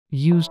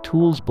Use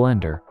tools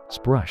Blender,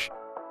 ZBrush,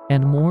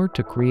 and more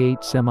to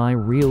create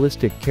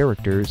semi-realistic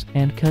characters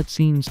and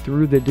cutscenes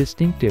through the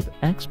distinctive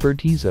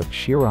expertise of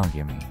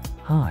Shirogumi.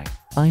 Hi,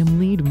 I am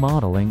lead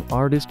modeling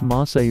artist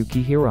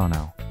Masayuki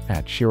Hirano.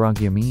 At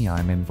Shirogumi,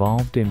 I'm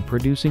involved in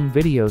producing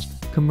videos,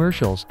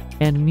 commercials,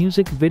 and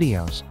music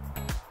videos.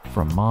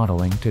 From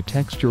modeling to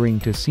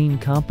texturing to scene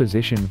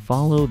composition,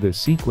 follow the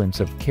sequence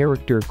of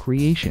character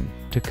creation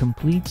to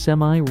complete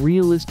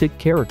semi-realistic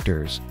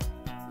characters.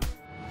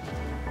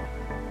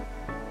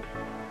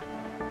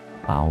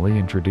 I'll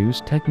introduce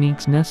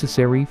techniques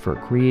necessary for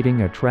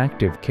creating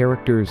attractive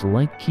characters,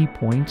 like key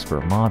points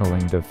for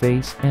modeling the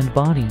face and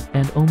body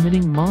and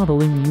omitting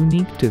modeling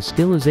unique to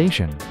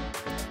stylization.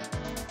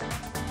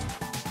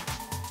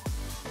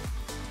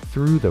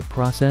 Through the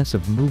process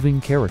of moving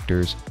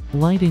characters,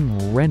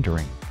 lighting,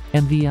 rendering,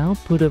 and the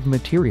output of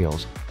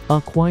materials,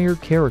 acquire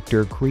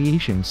character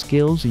creation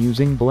skills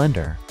using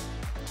Blender.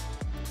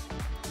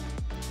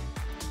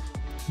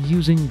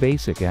 Using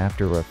basic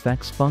After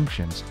Effects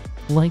functions,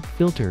 like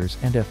filters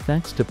and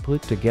effects to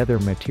put together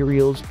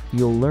materials,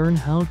 you'll learn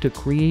how to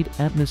create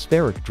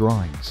atmospheric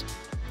drawings.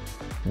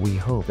 We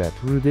hope that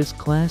through this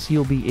class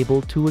you'll be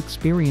able to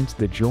experience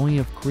the joy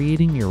of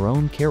creating your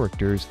own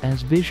characters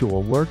as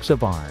visual works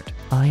of art.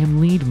 I am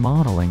lead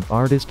modeling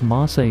artist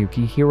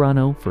Masayuki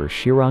Hirano for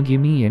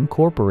Shirogumi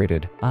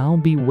Incorporated. I'll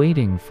be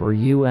waiting for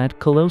you at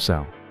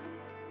Colosso.